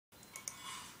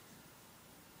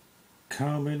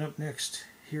Coming up next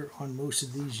here on most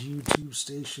of these YouTube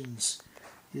stations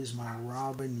is my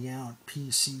Robin Yount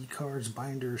PC Cards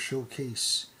Binder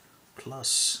Showcase,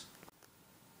 plus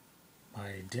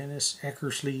my Dennis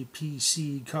Eckersley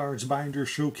PC Cards Binder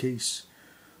Showcase.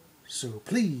 So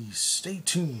please stay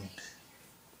tuned.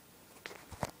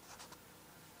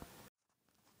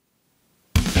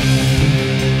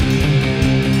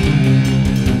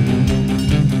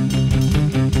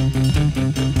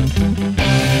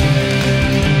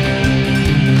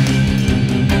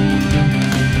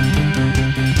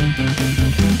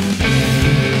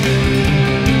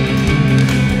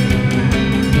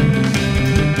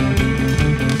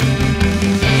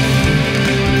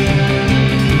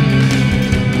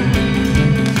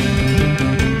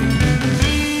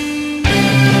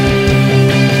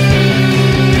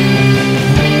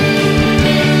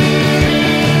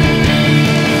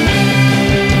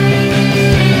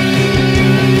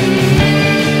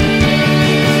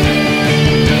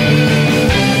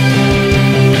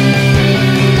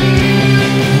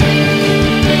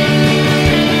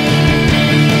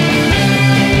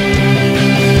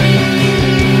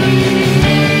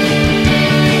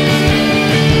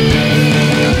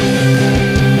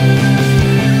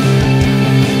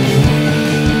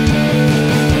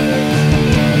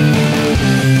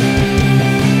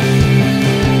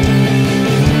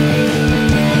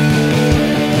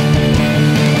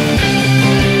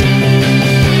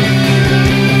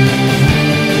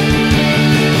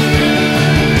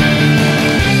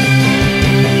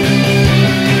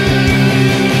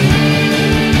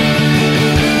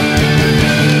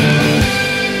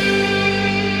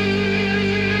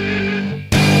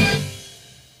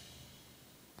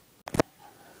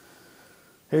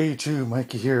 Hey YouTube,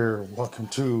 Mikey here. Welcome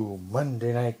to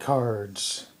Monday Night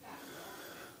Cards.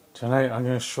 Tonight I'm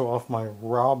going to show off my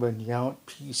Robin Yount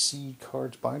PC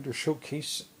Cards Binder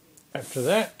Showcase. After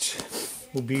that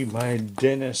will be my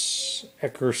Dennis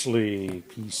Eckersley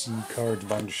PC Cards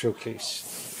Binder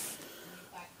Showcase.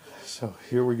 So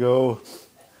here we go.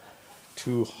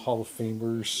 Two Hall of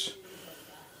Famers.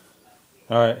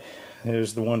 Alright,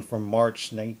 here's the one from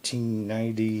March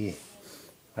 1990.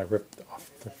 I ripped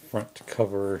off the front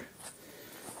cover.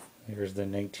 Here's the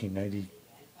 1990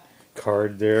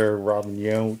 card there, Robin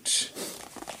Yount.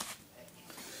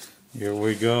 Here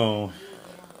we go.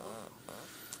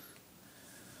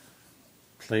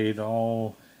 Played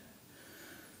all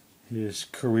his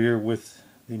career with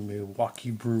the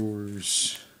Milwaukee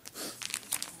Brewers.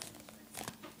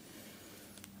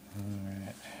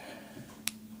 Alright.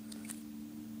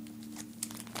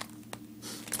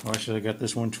 Oh, actually, I got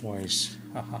this one twice.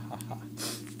 Ha ha ha ha.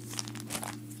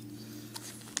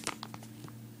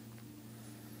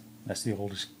 That's the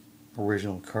oldest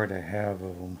original card I have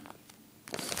of them.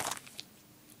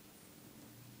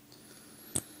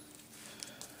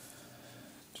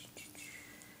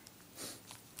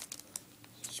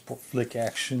 Sport flick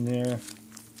action there.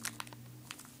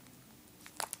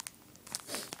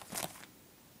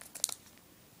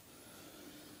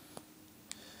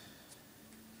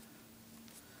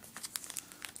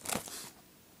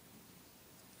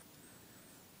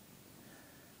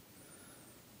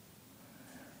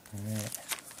 Alright.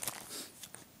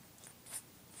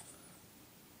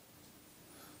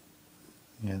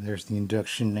 Yeah, there's the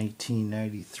induction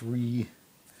 1993.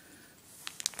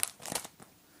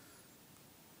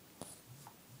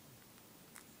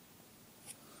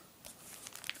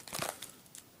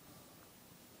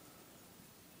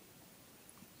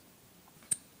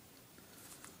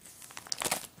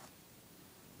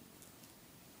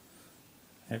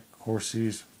 Of course,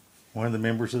 he's one of the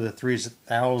members of the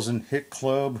 3000 Hit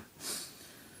Club,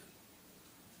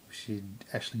 which he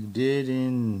actually did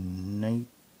in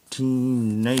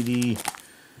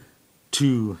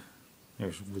 1992.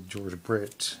 There's with George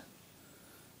Brett.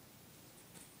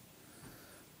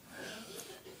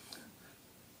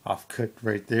 Off cut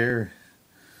right there.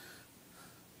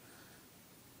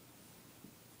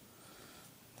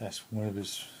 That's one of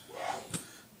his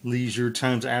leisure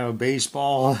times out of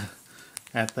baseball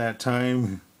at that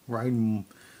time. Riding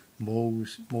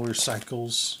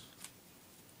motorcycles.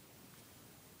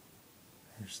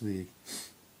 There's the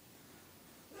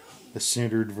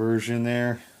centered version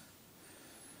there.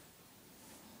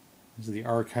 There's the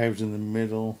archives in the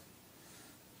middle.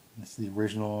 That's the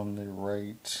original on the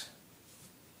right.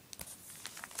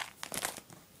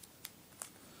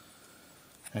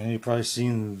 And you've probably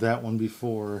seen that one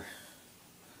before.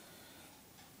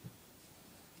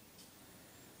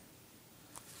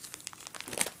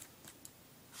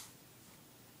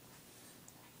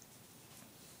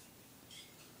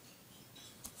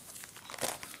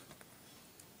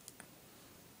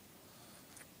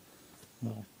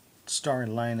 Little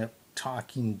starting lineup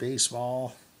talking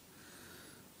baseball.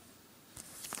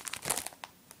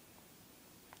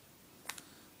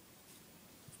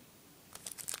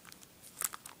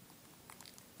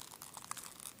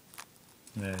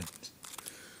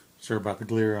 Sorry about the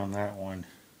glare on that one.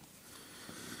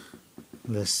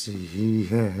 Let's see, he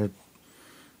had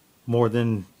more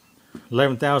than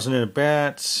 11,000 at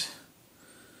bats,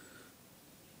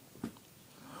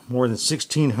 more than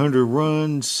 1,600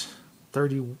 runs,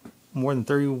 more than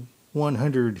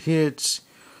 3,100 hits,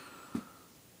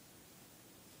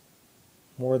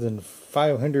 more than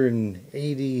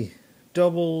 580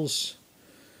 doubles.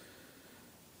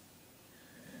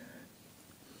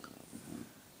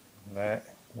 That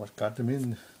what got them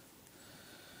in.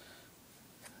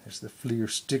 There's the Fleer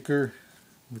sticker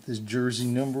with his jersey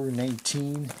number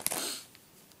 19.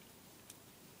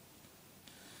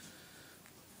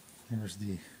 There's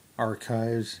the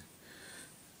archives.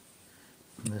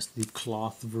 And that's the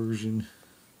cloth version.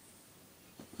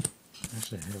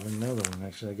 Actually, I have another one.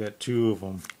 Actually, I got two of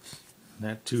them. And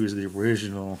that too is the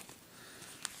original.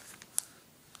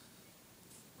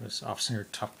 It's off center,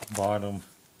 top to bottom.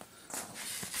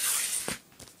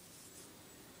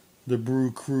 The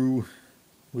Brew Crew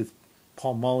with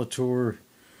Paul Molitor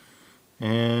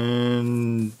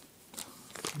and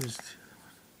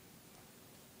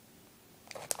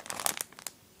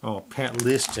Pat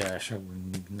Listash. I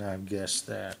would not have guessed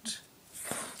that.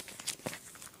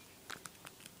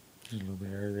 There's a little bit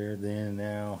there, then,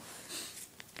 now.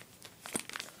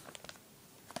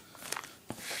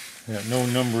 Got no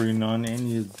numbering on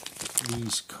any of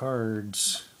these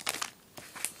cards.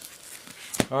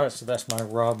 Alright, so that's my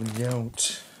Robin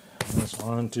Yount. Let's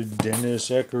on to Dennis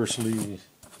Eckersley.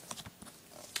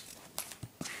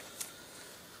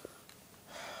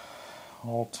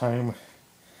 All-time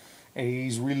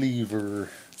A's reliever.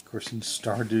 Of course, he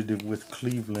started with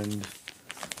Cleveland.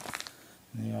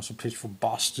 And he also pitched for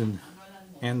Boston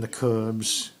and the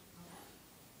Cubs.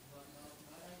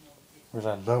 Of course,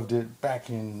 I loved it back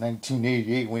in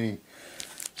 1988 when he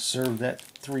served that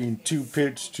 3-2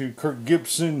 pitch to Kirk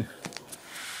Gibson.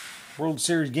 World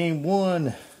Series Game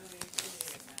 1.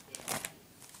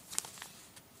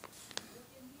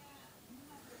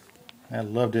 I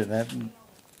loved it.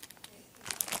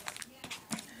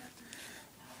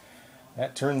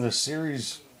 That turned the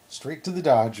series straight to the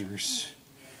Dodgers.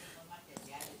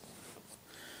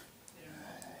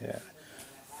 Yeah.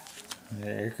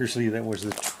 Eckersley, that was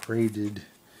the traded.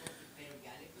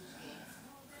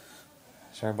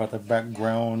 Sorry about the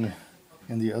background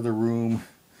in the other room.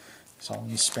 It's all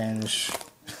in Spanish.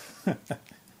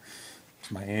 It's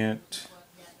my aunt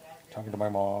talking to my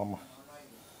mom.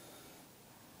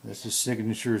 That's his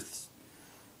signature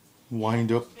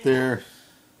wind up there.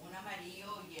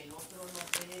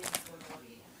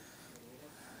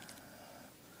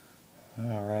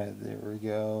 Alright, there we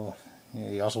go. Yeah,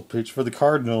 he also pitched for the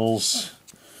Cardinals.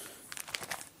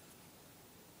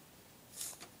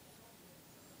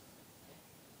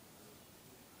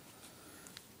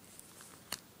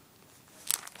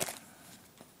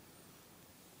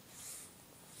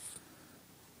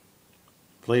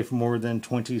 Played for more than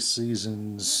 20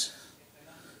 seasons.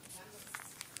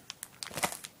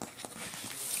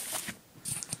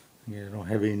 Yeah, I don't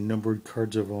have any numbered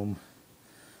cards of them.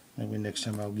 Maybe next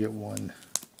time I'll get one.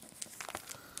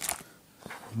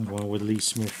 I'm going with Lee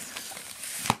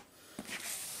Smith.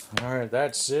 Alright,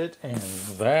 that's it, and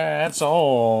that's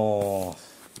all.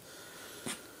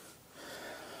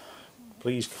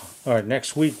 Please, alright,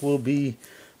 next week will be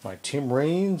my Tim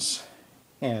Raines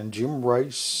and Jim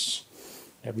Rice.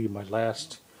 That'll be my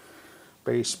last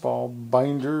baseball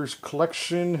binders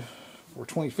collection for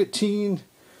 2015.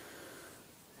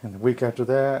 And the week after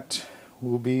that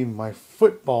will be my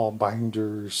football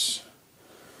binders.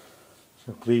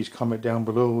 So please comment down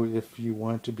below if you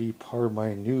want to be part of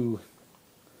my new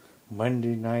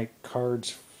Monday Night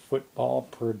Cards football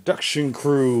production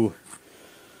crew.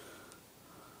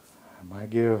 I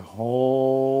might get a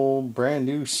whole brand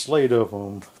new slate of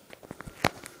them.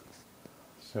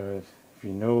 So if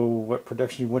you know what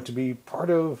production you want to be part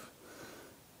of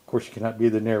course you cannot be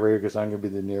the narrator because I'm going to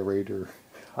be the narrator.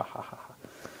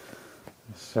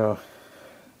 So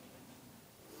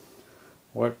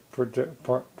what part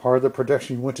of the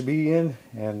production you want to be in,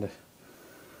 and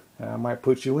I might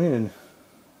put you in.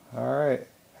 Alright,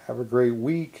 have a great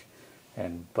week,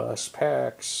 and bust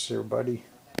packs, everybody.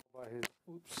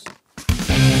 Oops.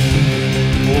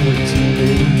 Over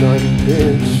teammate, Johnny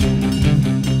pitch.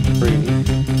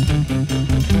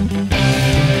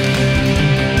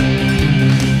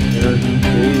 Eric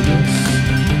Davis.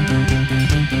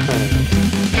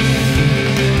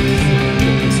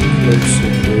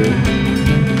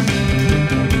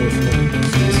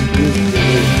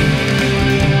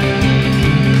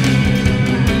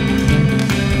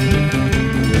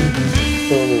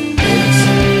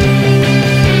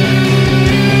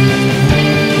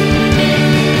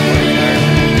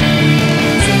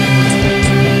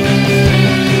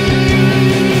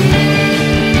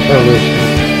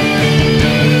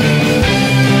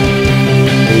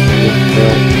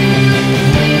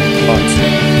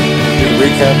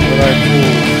 recap what I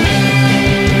pulled.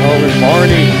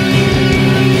 Barney.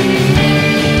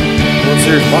 World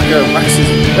Series Bucket,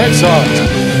 Red Sox.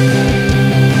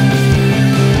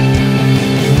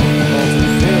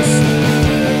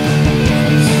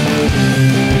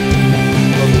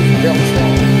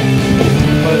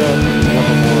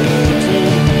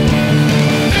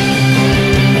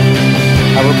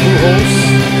 Our blue holes.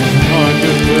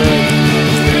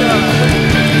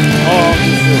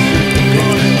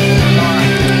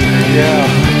 Yeah.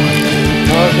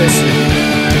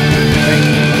 Thank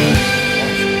you.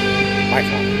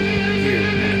 Michael here,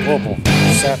 Global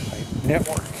Satellite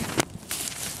Network.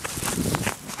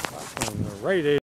 Right.